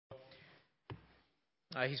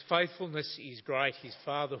His faithfulness is great. His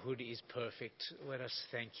fatherhood is perfect. Let us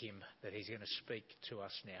thank him that he's going to speak to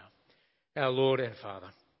us now. Our Lord and Father,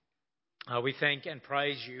 we thank and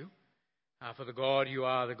praise you for the God you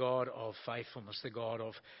are, the God of faithfulness, the God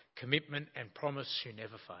of commitment and promise who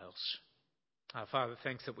never fails. Father,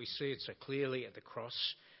 thanks that we see it so clearly at the cross.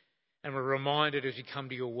 And we're reminded as we come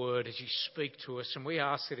to your word, as you speak to us. And we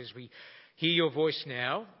ask that as we hear your voice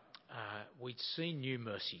now, we'd see new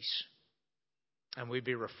mercies. And we'd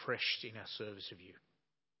be refreshed in our service of you.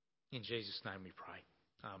 In Jesus' name we pray.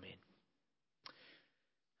 Amen.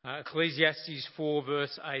 Ecclesiastes 4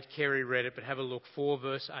 verse 8. Kerry read it, but have a look. 4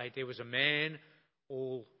 verse 8. There was a man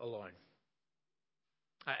all alone.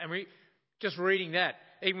 And we just reading that,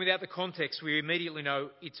 even without the context, we immediately know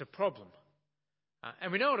it's a problem.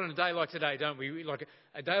 And we know it on a day like today, don't we? Like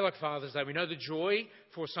a day like Father's Day, we know the joy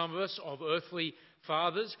for some of us of earthly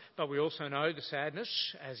fathers, but we also know the sadness,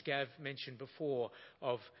 as Gav mentioned before,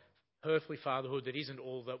 of earthly fatherhood that isn't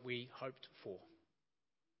all that we hoped for.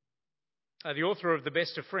 The author of The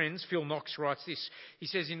Best of Friends, Phil Knox, writes this. He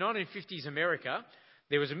says, in 1950s America,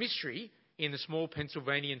 there was a mystery in the small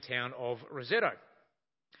Pennsylvanian town of Roseto.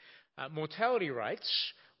 Mortality rates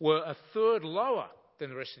were a third lower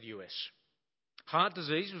than the rest of the US. Heart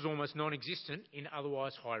disease was almost non-existent in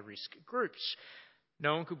otherwise high-risk groups.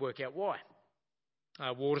 No one could work out why.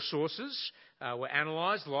 Water sources were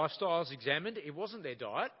analysed, lifestyles examined. It wasn't their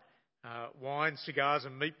diet. Wine, cigars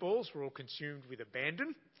and meatballs were all consumed with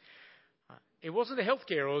abandon. It wasn't the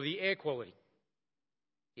healthcare or the air quality.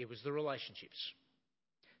 It was the relationships.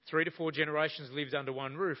 3 to 4 generations lived under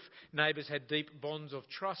one roof. Neighbours had deep bonds of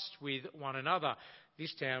trust with one another.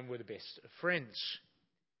 This town were the best of friends.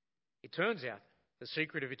 It turns out the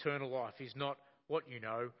secret of eternal life is not what you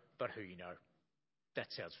know, but who you know. That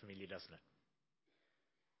sounds familiar, doesn't it?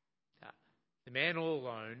 The man all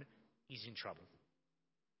alone is in trouble.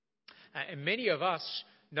 And many of us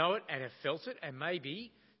know it and have felt it, and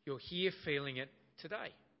maybe you're here feeling it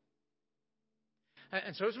today.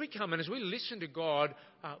 And so as we come and as we listen to God,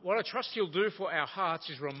 what I trust he'll do for our hearts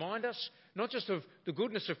is remind us not just of the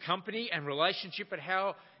goodness of company and relationship, but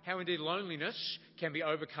how indeed loneliness can be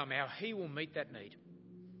overcome, how he will meet that need.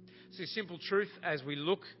 It's a simple truth as we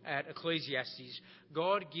look at Ecclesiastes.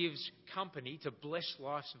 God gives company to bless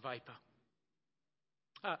life's vapour.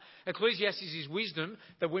 Ecclesiastes is wisdom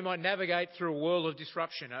that we might navigate through a world of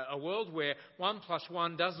disruption, a world where 1 +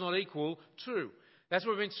 1 does not equal 2. That's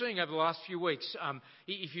what we've been seeing over the last few weeks.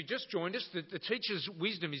 If you just joined us, the teacher's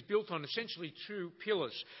wisdom is built on essentially 2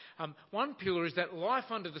 pillars. One pillar is that life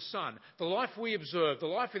under the sun, the life we observe, the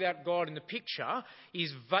life without God in the picture,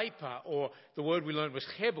 is vapour, or the word we learned was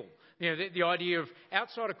hebel. You know, the idea of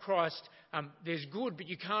outside of Christ, there's good, but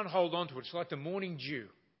you can't hold on to it. It's like the morning dew.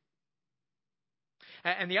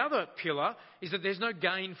 And the other pillar is that there's no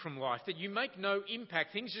gain from life, that you make no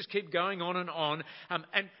impact. Things just keep going on and on.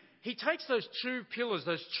 And he takes those 2 pillars,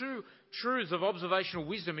 those 2 truths of observational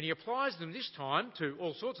wisdom, and he applies them this time to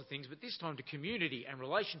all sorts of things, but this time to community and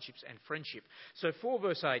relationships and friendship. So 4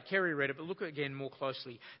 verse 8, Kerry read it, but look again more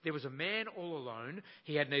closely. There was a man all alone.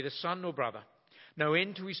 He had neither son nor brother, no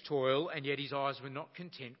end to his toil, and yet his eyes were not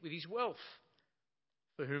content with his wealth.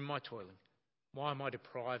 For whom am I toiling? Why am I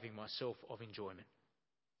depriving myself of enjoyment?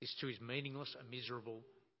 This too is meaningless, a miserable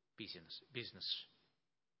business.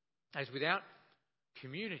 As without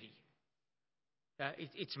community,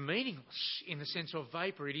 it's meaningless in the sense of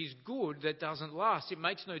vapour. It is good that doesn't last. It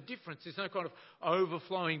makes no difference. There's no kind of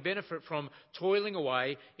overflowing benefit from toiling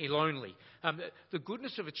away lonely. The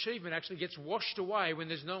goodness of achievement actually gets washed away when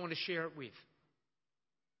there's no one to share it with.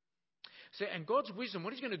 So, and God's wisdom,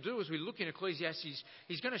 what he's going to do as we look in Ecclesiastes,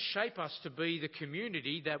 he's going to shape us to be the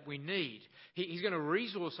community that we need. He's going to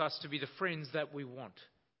resource us to be the friends that we want.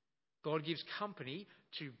 God gives company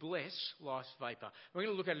to bless life's vapour. We're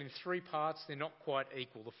going to look at it in 3 parts. They're not quite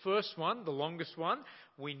equal. The first one, the longest one,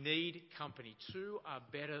 we need company. 2 are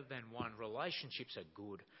better than 1. Relationships are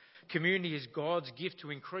good. Community is God's gift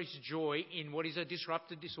to increase joy in what is a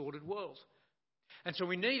disrupted, disordered world. And so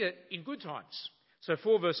we need it in good times. So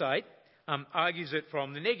 4 verse 8 argues it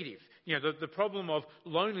from the negative. You know, the problem of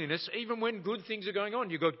loneliness, even when good things are going on.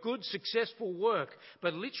 You've got good, successful work.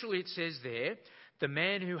 But literally it says there, the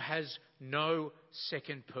man who has no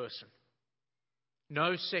second person.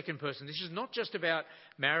 No second person. This is not just about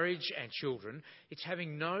marriage and children. It's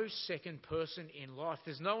having no second person in life.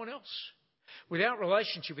 There's no one else. Without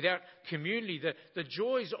relationship, without community, the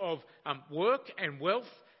joys of work and wealth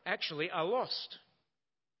actually are lost.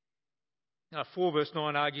 4 verse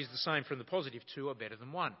 9 argues the same from the positive. 2 are better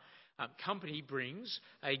than 1. Company brings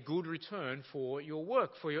a good return for your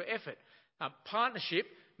work, for your effort. Partnership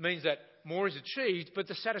means that more is achieved, but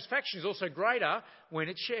the satisfaction is also greater when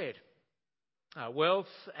it's shared. Wealth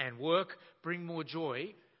and work bring more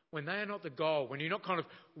joy when they are not the goal, when you're not kind of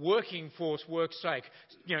working for work's sake,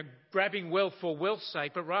 grabbing wealth for wealth's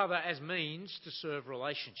sake, but rather as means to serve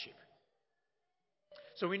relationship.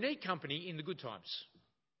 So we need company in the good times,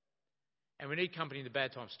 and we need company in the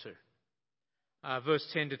bad times too. Verse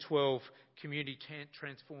 10 to 12, community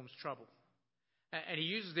transforms trouble. And he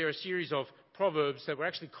uses there a series of proverbs that were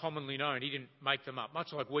actually commonly known. He didn't make them up.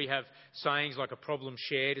 Much like we have sayings like a problem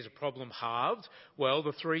shared is a problem halved. Well,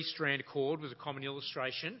 the three-strand cord was a common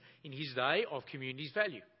illustration in his day of community's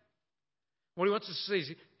value. What he wants us to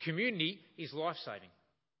see is community is life-saving.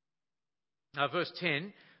 Verse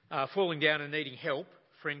 10, falling down and needing help,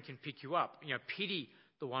 friend can pick you up. Pity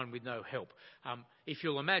the one with no help. If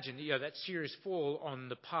you'll imagine, that serious fall on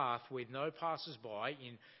the path with no passers-by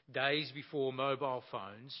in days before mobile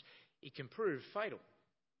phones, it can prove fatal.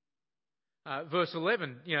 Verse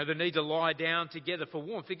 11, the need to lie down together for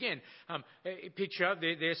warmth. Again, picture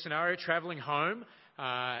their scenario, travelling home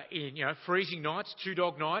in freezing nights, 2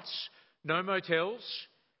 dog nights, no motels,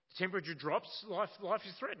 temperature drops, life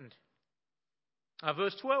is threatened.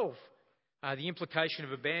 Verse 12, the implication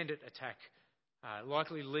of a bandit attack.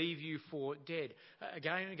 Likely leave you for dead.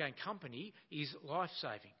 Again and again, company is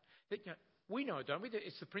life-saving. We know it, don't we?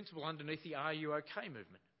 It's the principle underneath the Are You OK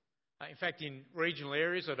movement. In fact, in regional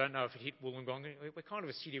areas, I don't know if it hit Wollongong, we're kind of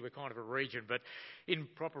a city, we're kind of a region, but in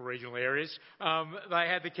proper regional areas, they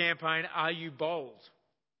had the campaign, Are You Bold?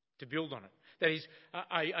 To build on it. That is,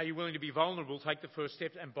 are you willing to be vulnerable, take the first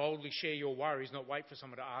step and boldly share your worries, not wait for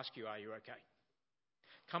someone to ask you, are you OK?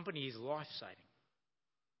 Company is life-saving.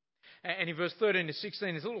 And in verse 13 to 16,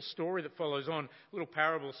 there's a little story that follows on, a little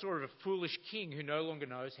parable, a story of a foolish king who no longer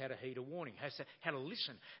knows how to heed a warning, how to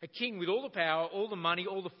listen. A king with all the power, all the money,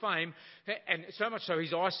 all the fame, and so much so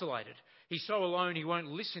he's isolated. He's so alone he won't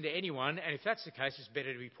listen to anyone, and if that's the case, it's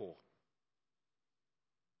better to be poor.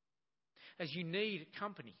 As you need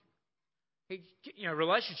company.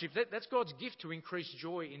 Relationship, that's God's gift to increase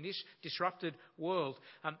joy in this disrupted world.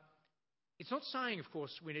 It's not saying, of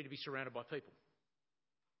course, we need to be surrounded by people.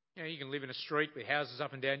 You can live in a street with houses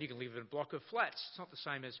up and down. You can live in a block of flats. It's not the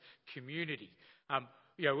same as community.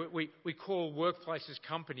 We call workplaces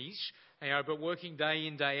companies, but working day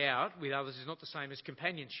in, day out with others is not the same as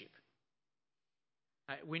companionship.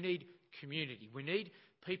 We need community. We need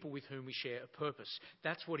people with whom we share a purpose.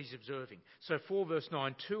 That's what he's observing. So 4 verse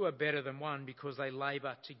 9, 2 are better than one because they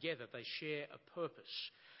labour together. They share a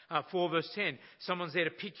purpose. 4 verse 10, someone's there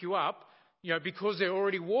to pick you up, because they're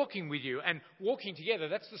already walking with you. And walking together,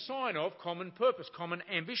 that's the sign of common purpose, common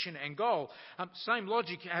ambition and goal. Same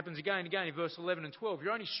logic happens again and again in verse 11 and 12.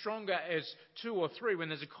 You're only stronger as 2 or 3 when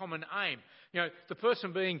there's a common aim. The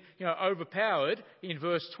person being overpowered in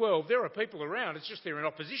verse 12, there are people around, it's just they're in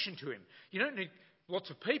opposition to him. You don't need lots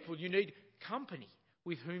of people, you need company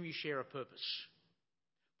with whom you share a purpose.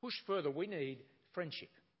 Push further, we need friendship.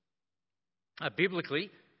 Biblically,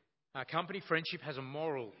 company friendship has a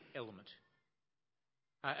moral element.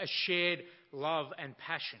 A shared love and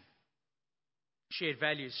passion, shared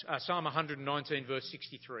values. Psalm 119 verse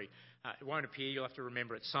 63. It won't appear, you'll have to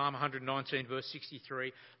remember it. Psalm 119 verse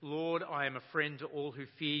 63. Lord, I am a friend to all who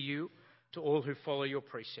fear you, to all who follow your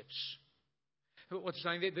precepts. What's it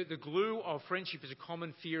saying there? The glue of friendship is a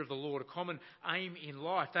common fear of the Lord, a common aim in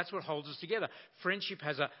life. That's what holds us together. Friendship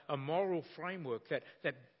has a moral framework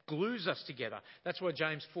that glues us together. That's why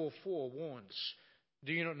James 4:4 warns.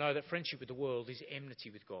 Do you not know that friendship with the world is enmity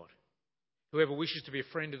with God? Whoever wishes to be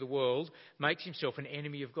a friend of the world makes himself an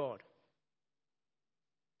enemy of God.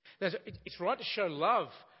 It's right to show love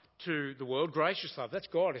to the world, gracious love. That's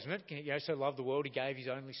God, isn't it? So love the world, he gave his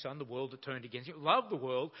only son, the world that turned against him. Love the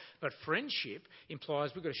world, but friendship implies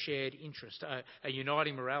we've got a shared interest, a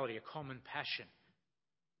uniting morality, a common passion.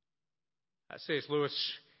 C.S.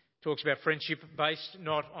 Lewis talks about friendship based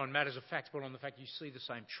not on matters of fact, but on the fact you see the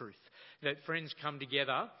same truth. That friends come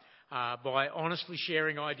together by honestly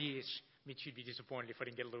sharing ideas. Mitch, you'd be disappointed if I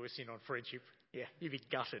didn't get Lewis in on friendship. Yeah, you'd be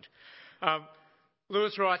gutted.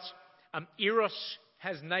 Lewis writes, Eros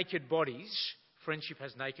has naked bodies, friendship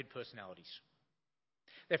has naked personalities.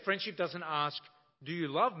 That friendship doesn't ask, do you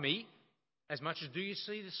love me, as much as do you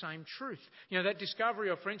see the same truth? That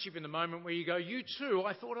discovery of friendship in the moment where you go, you too,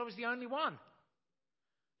 I thought I was the only one.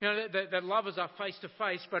 That lovers are face to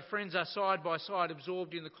face, but friends are side by side,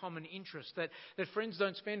 absorbed in the common interest. That friends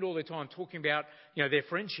don't spend all their time talking about, their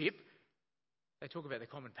friendship. They talk about their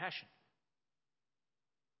common passion.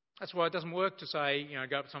 That's why it doesn't work to say,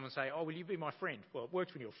 go up to someone and say, oh, will you be my friend? Well, it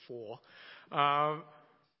works when you're 4.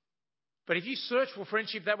 But if you search for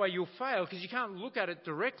friendship that way, you'll fail because you can't look at it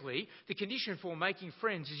directly. The condition for making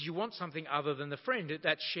friends is you want something other than the friend,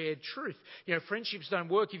 that shared truth. Friendships don't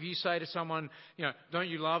work if you say to someone, don't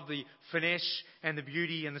you love the finesse and the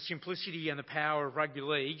beauty and the simplicity and the power of rugby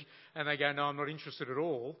league? And they go, no, I'm not interested at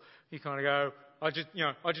all. You kind of go,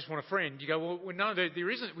 I just want a friend. You go, well, no, there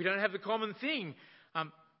isn't. We don't have the common thing.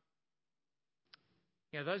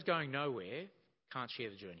 Those going nowhere can't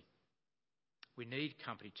share the journey. We need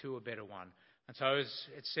company, two a better one. And so as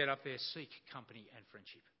it's set up there, seek company and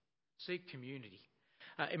friendship. Seek community.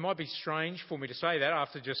 It might be strange for me to say that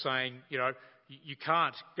after just saying, you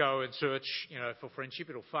can't go and search, for friendship,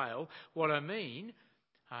 it'll fail. What I mean,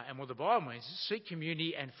 and what the Bible means, is seek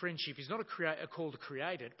community and friendship is not a call to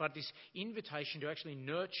create it, but this invitation to actually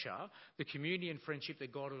nurture the community and friendship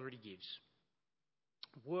that God already gives.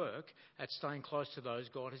 Work at staying close to those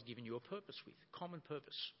God has given you a purpose with, common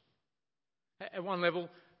purpose. At one level,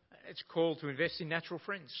 it's called to invest in natural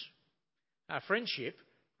friends. Friendship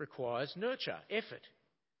requires nurture, effort.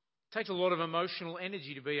 It takes a lot of emotional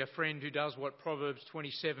energy to be a friend who does what Proverbs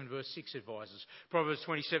 27 verse 6 advises. Proverbs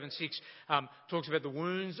 27:6 talks about the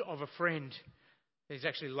wounds of a friend. There's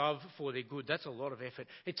actually love for their good. That's a lot of effort.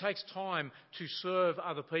 It takes time to serve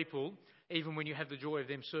other people, even when you have the joy of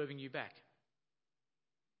them serving you back.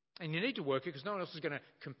 And you need to work it because no one else is going to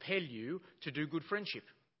compel you to do good friendship.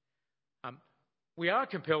 We are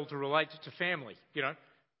compelled to relate to family.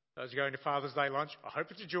 Those going to Father's Day lunch, I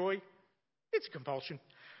hope it's a joy. It's a compulsion.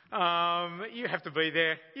 You have to be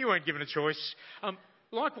there. You weren't given a choice.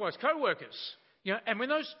 Likewise, co-workers. And when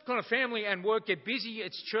those kind of family and work get busy,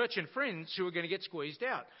 it's church and friends who are going to get squeezed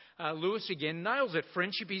out. Lewis again nails it.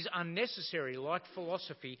 Friendship is unnecessary, like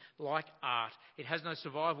philosophy, like art. It has no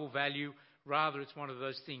survival value. Rather, it's one of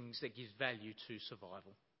those things that gives value to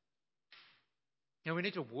survival. Now, we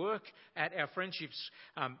need to work at our friendships.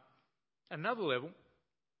 Another level,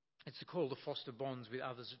 it's the call to foster bonds with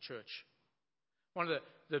others at church. One of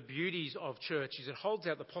the beauties of church is it holds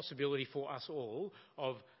out the possibility for us all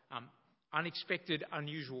of unexpected,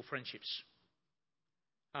 unusual friendships.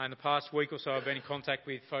 In the past week or so, I've been in contact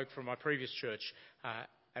with folk from my previous church,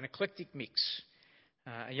 an eclectic mix.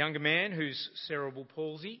 A younger man whose cerebral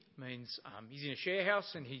palsy means he's in a share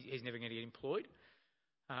house and he's never going to get employed.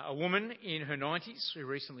 A woman in her 90s who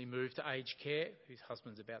recently moved to aged care, whose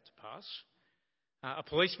husband's about to pass. A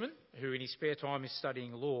policeman who in his spare time is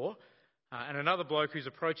studying law. And another bloke who's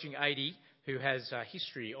approaching 80 who has a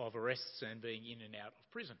history of arrests and being in and out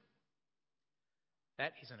of prison.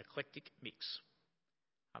 That is an eclectic mix.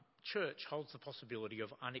 Church holds the possibility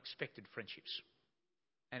of unexpected friendships.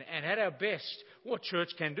 And at our best, what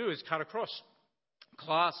church can do is cut across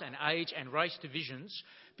class and age and race divisions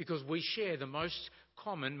because we share the most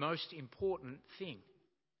common, most important thing,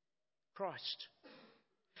 Christ.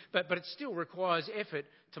 But it still requires effort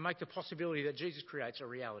to make the possibility that Jesus creates a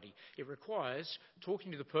reality. It requires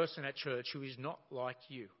talking to the person at church who is not like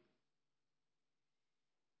you.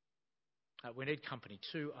 We need company.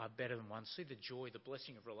 Two are better than one. See the joy, the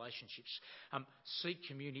blessing of relationships. Seek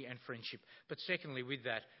community and friendship. But secondly, with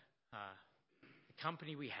that, the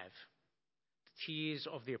company we have, the tears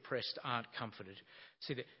of the oppressed aren't comforted.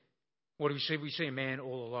 See, what do we see? We see a man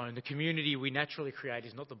all alone. The community we naturally create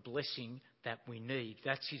is not the blessing that we need.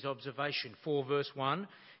 That's his observation. 4 verse 1,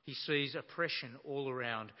 he sees oppression all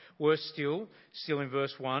around. Worse still in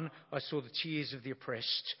verse 1, I saw the tears of the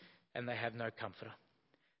oppressed and they have no comforter.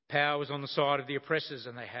 Power is on the side of the oppressors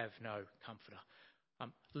and they have no comforter.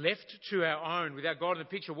 Left to our own, without God in the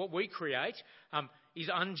picture, what we create is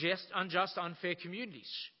unjust, unfair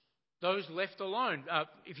communities. Those left alone.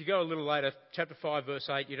 If you go a little later, chapter 5, verse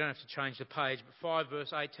 8, you don't have to change the page, but 5,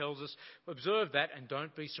 verse 8 tells us, observe that and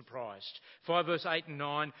don't be surprised. 5, verse 8 and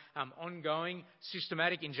 9, ongoing,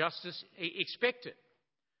 systematic injustice, expect it.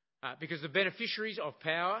 Because the beneficiaries of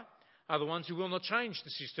power are the ones who will not change the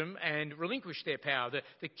system and relinquish their power.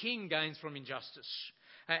 The king gains from injustice.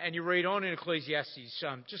 And you read on in Ecclesiastes,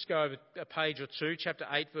 just go over a page or two, chapter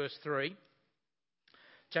 8, verse 3.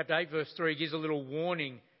 Chapter 8, verse 3 gives a little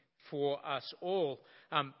warning for us all.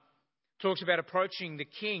 Talks about approaching the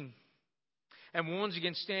king and warns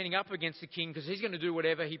against standing up against the king because he's going to do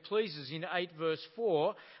whatever he pleases. In 8, verse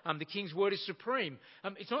 4, the king's word is supreme.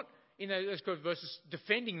 It's not in those verses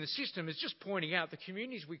defending the system, it's just pointing out the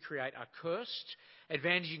communities we create are cursed,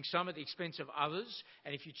 advantaging some at the expense of others,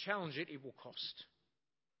 and if you challenge it, it will cost.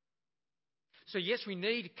 So yes, we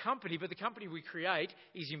need company, but the company we create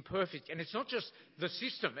is imperfect. And it's not just the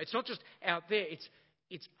system, it's not just out there,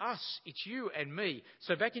 it's us, it's you and me.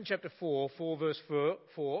 So back in chapter 4 verse 4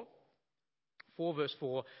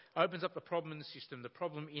 opens up the problem in the system, the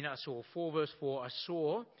problem in us all. 4 verse 4, I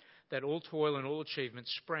saw that all toil and all achievement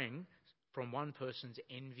sprang from one person's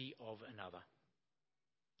envy of another.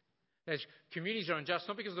 As communities are unjust,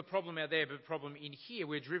 not because of the problem out there, but the problem in here.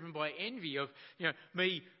 We're driven by envy of,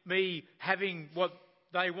 me having what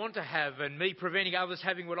they want to have and me preventing others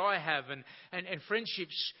having what I have. And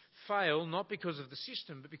friendships fail not because of the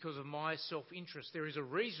system, but because of my self-interest. There is a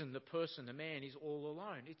reason the person, the man, is all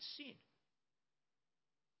alone. It's sin.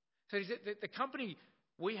 So the company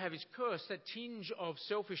we have is cursed, that tinge of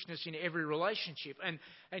selfishness in every relationship. And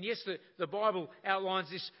yes, the Bible outlines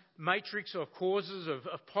this matrix of causes of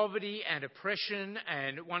poverty and oppression.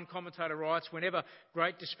 And one commentator writes, whenever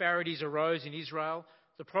great disparities arose in Israel,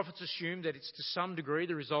 the prophets assumed that it's to some degree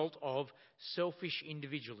the result of selfish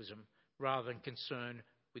individualism rather than concern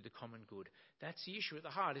with the common good. That's the issue at the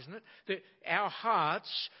heart, isn't it? That our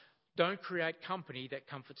hearts don't create company that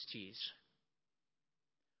comforts tears.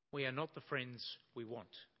 We are not the friends we want.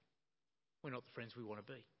 We're not the friends we want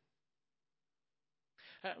to be.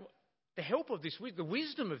 The help of this, the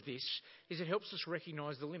wisdom of this, is it helps us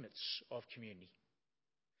recognise the limits of community.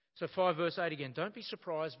 So 5 verse 8 again, don't be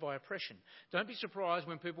surprised by oppression. Don't be surprised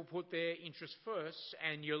when people put their interests first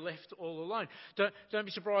and you're left all alone. Don't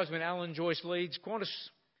be surprised when Alan Joyce leads Qantas.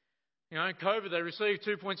 In COVID, they received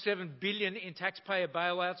 $2.7 billion in taxpayer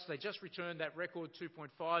bailouts. They just returned that record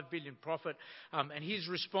 $2.5 billion profit. And his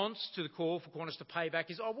response to the call for Qantas to pay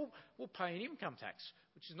back is, we'll pay an income tax,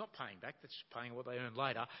 which is not paying back, that's paying what they earn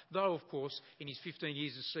later. Though, of course, in his 15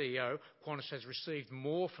 years as CEO, Qantas has received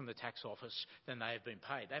more from the tax office than they have been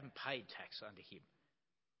paid. They haven't paid tax under him,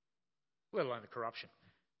 let alone the corruption.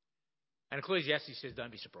 And Ecclesiastes says,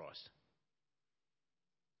 don't be surprised.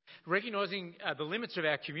 Recognising the limits of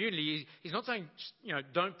our community is not saying,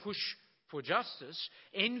 don't push for justice.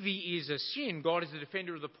 Envy is a sin. God is the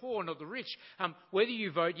defender of the poor, not the rich. Whether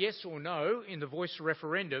you vote yes or no in the Voice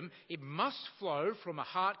referendum, it must flow from a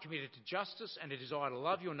heart committed to justice and a desire to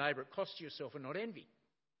love your neighbour at cost to yourself and not envy.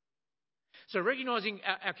 So recognising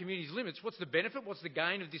our community's limits, what's the benefit? What's the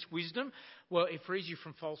gain of this wisdom? Well, it frees you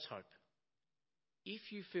from false hope.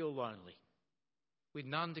 If you feel lonely, with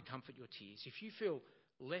none to comfort your tears, if you feel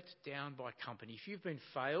let down by company, if you've been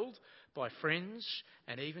failed by friends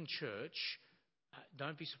and even church,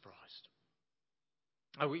 don't be surprised.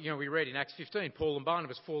 We read in Acts 15, Paul and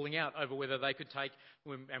Barnabas falling out over whether they could take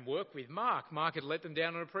and work with Mark. Mark had let them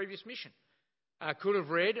down on a previous mission. Could have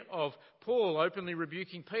read of Paul openly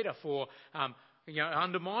rebuking Peter for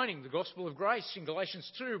undermining the gospel of grace in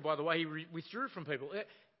Galatians 2 by the way he withdrew from people.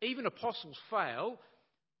 Even apostles fail.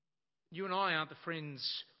 You and I aren't the friends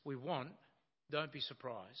we want. Don't be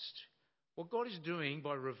surprised. What God is doing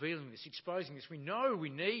by revealing this, exposing this, we know we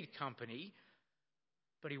need company,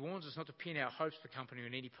 but he warns us not to pin our hopes for company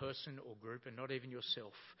on any person or group, and not even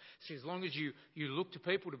yourself. See, as long as you look to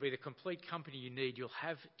people to be the complete company you need, you'll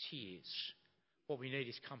have tears. What we need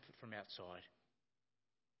is comfort from outside.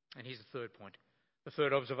 And here's the third point. The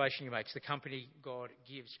third observation he makes, the company God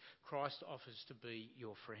gives. Christ offers to be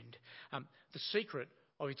your friend. The secret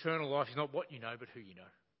of eternal life is not what you know, but who you know.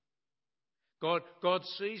 God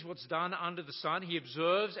sees what's done under the sun. He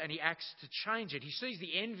observes and he acts to change it. He sees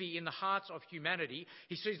the envy in the hearts of humanity.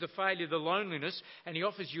 He sees the failure, the loneliness, and he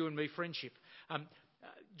offers you and me friendship.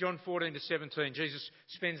 John 14-17, Jesus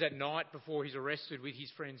spends that night before he's arrested with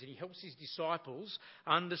his friends, and he helps his disciples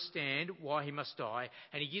understand why he must die,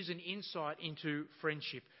 and he gives an insight into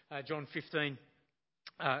friendship. John 15,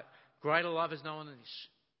 greater love has no one than this,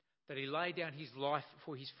 that he laid down his life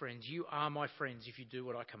for his friends. You are my friends if you do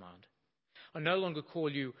what I command. I no longer call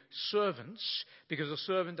you servants, because a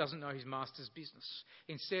servant doesn't know his master's business.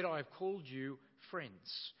 Instead, I have called you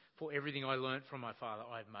friends, for everything I learnt from my Father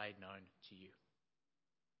I have made known to you.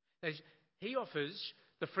 He offers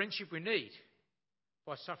the friendship we need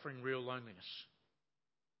by suffering real loneliness.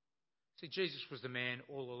 See, Jesus was the man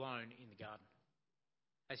all alone in the garden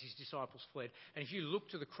as his disciples fled. And if you look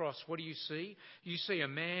to the cross, what do you see? You see a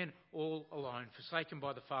man all alone, forsaken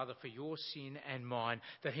by the Father for your sin and mine,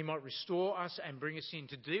 that he might restore us and bring us in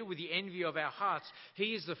to deal with the envy of our hearts.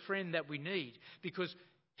 He is the friend that we need because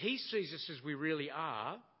he sees us as we really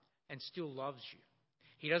are and still loves you.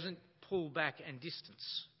 He doesn't pull back and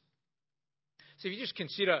distance. So if you just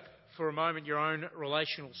consider for a moment your own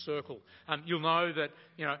relational circle, you'll know that,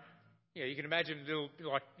 you can imagine a little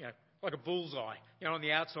like a bullseye. On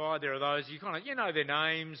the outside there are those, you kind of, their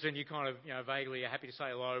names, and you kind of, vaguely are happy to say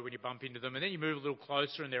hello when you bump into them. And then you move a little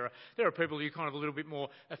closer, and there are people you're kind of a little bit more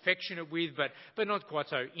affectionate with, but not quite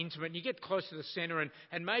so intimate. And you get close to the centre,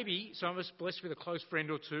 and maybe some of us blessed with a close friend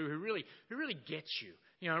or two who really gets you,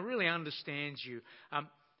 really understands you.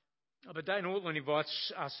 But Dane Ortland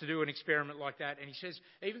invites us to do an experiment like that, and he says,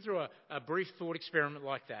 even through a brief thought experiment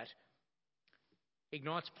like that,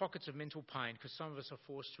 ignites pockets of mental pain because some of us are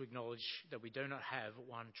forced to acknowledge that we do not have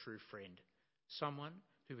one true friend, someone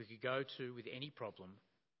who we could go to with any problem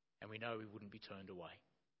and we know we wouldn't be turned away.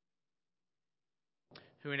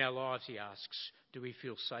 Who in our lives, he asks, do we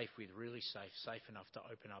feel safe with, really safe enough to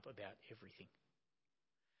open up about everything?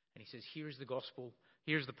 And he says, here is the gospel,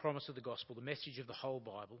 here is the promise of the gospel, the message of the whole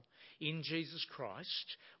Bible. In Jesus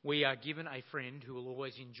Christ, we are given a friend who will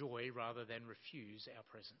always enjoy rather than refuse our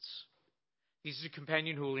presence. This is a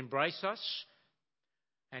companion who will embrace us,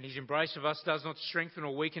 and his embrace of us does not strengthen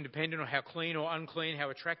or weaken depending on how clean or unclean,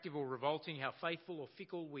 how attractive or revolting, how faithful or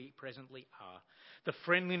fickle we presently are. The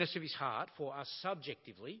friendliness of his heart for us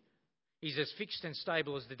subjectively is as fixed and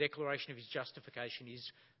stable as the declaration of his justification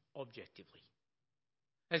is objectively.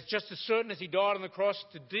 As just as certain as he died on the cross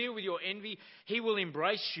to deal with your envy, he will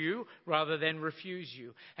embrace you rather than refuse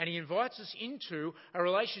you. And he invites us into a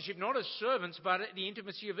relationship not as servants but at the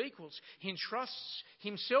intimacy of equals. He entrusts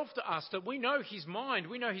himself to us, that we know his mind,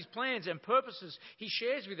 we know his plans and purposes he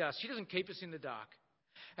shares with us. He doesn't keep us in the dark.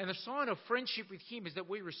 And the sign of friendship with him is that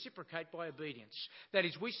we reciprocate by obedience. That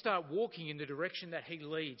is, we start walking in the direction that he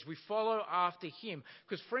leads. We follow after him.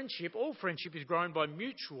 Because all friendship is grown by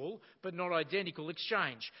mutual but not identical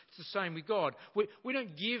exchange. It's the same with God. We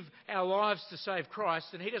don't give our lives to save Christ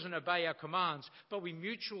and he doesn't obey our commands, but we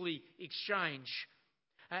mutually exchange.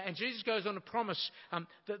 And Jesus goes on to promise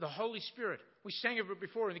that the Holy Spirit, we sang of it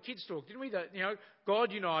before in the kids' talk, didn't we? That,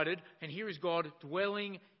 God united, and here is God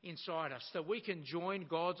dwelling inside us, that we can join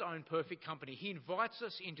God's own perfect company. He invites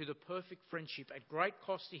us into the perfect friendship at great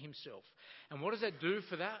cost to himself. And what does that do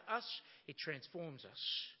for us? It transforms us.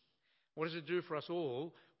 What does it do for us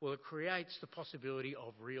all? Well, it creates the possibility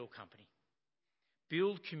of real company.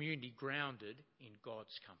 Build community grounded in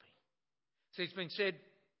God's company. So it's been said,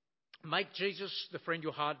 make Jesus the friend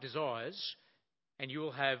your heart desires, and you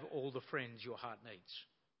will have all the friends your heart needs.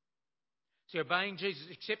 So obeying Jesus,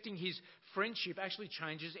 accepting his friendship actually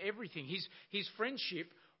changes everything. His friendship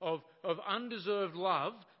of undeserved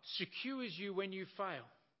love secures you when you fail.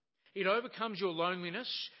 It overcomes your loneliness,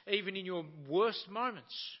 even in your worst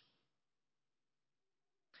moments.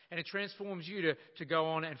 And it transforms you to go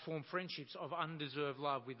on and form friendships of undeserved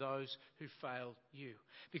love with those who fail you.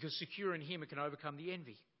 Because secure in him, it can overcome the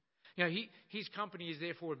envy. His company is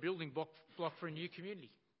therefore a building block for a new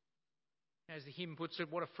community. As the hymn puts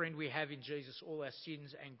it, what a friend we have in Jesus, all our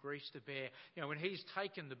sins and griefs to bear. When he's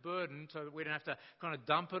taken the burden so that we don't have to kind of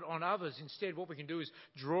dump it on others. Instead, what we can do is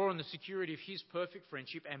draw on the security of his perfect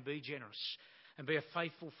friendship and be generous and be a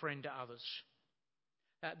faithful friend to others.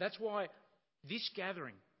 That's why this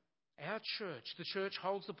gathering, our church, the church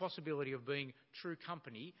holds the possibility of being true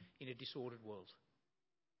company in a disordered world.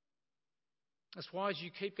 That's why as you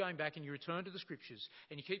keep going back and you return to the scriptures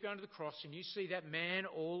and you keep going to the cross and you see that man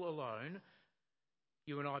all alone,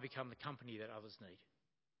 you and I become the company that others need.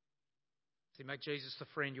 So make Jesus the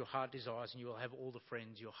friend your heart desires and you will have all the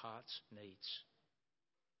friends your heart needs.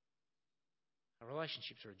 Our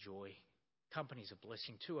relationships are a joy. Company is a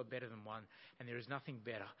blessing. Two are better than one. And there is nothing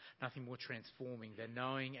better, nothing more transforming than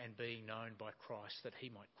knowing and being known by Christ that he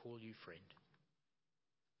might call you friend.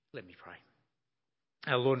 Let me pray.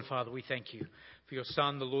 Our Lord and Father, we thank you for your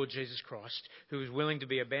Son, the Lord Jesus Christ, who is willing to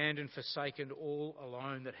be abandoned, forsaken, all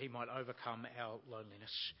alone, that he might overcome our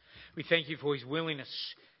loneliness. We thank you for his willingness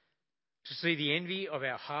to see the envy of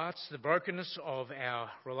our hearts, the brokenness of our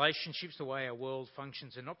relationships, the way our world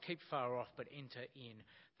functions, and not keep far off, but enter in,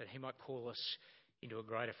 that he might call us into a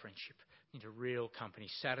greater friendship, into real company,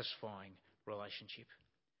 satisfying relationship.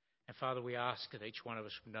 And Father, we ask that each one of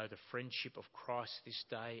us would know the friendship of Christ this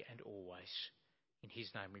day and always. In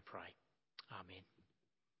his name we pray. Amen.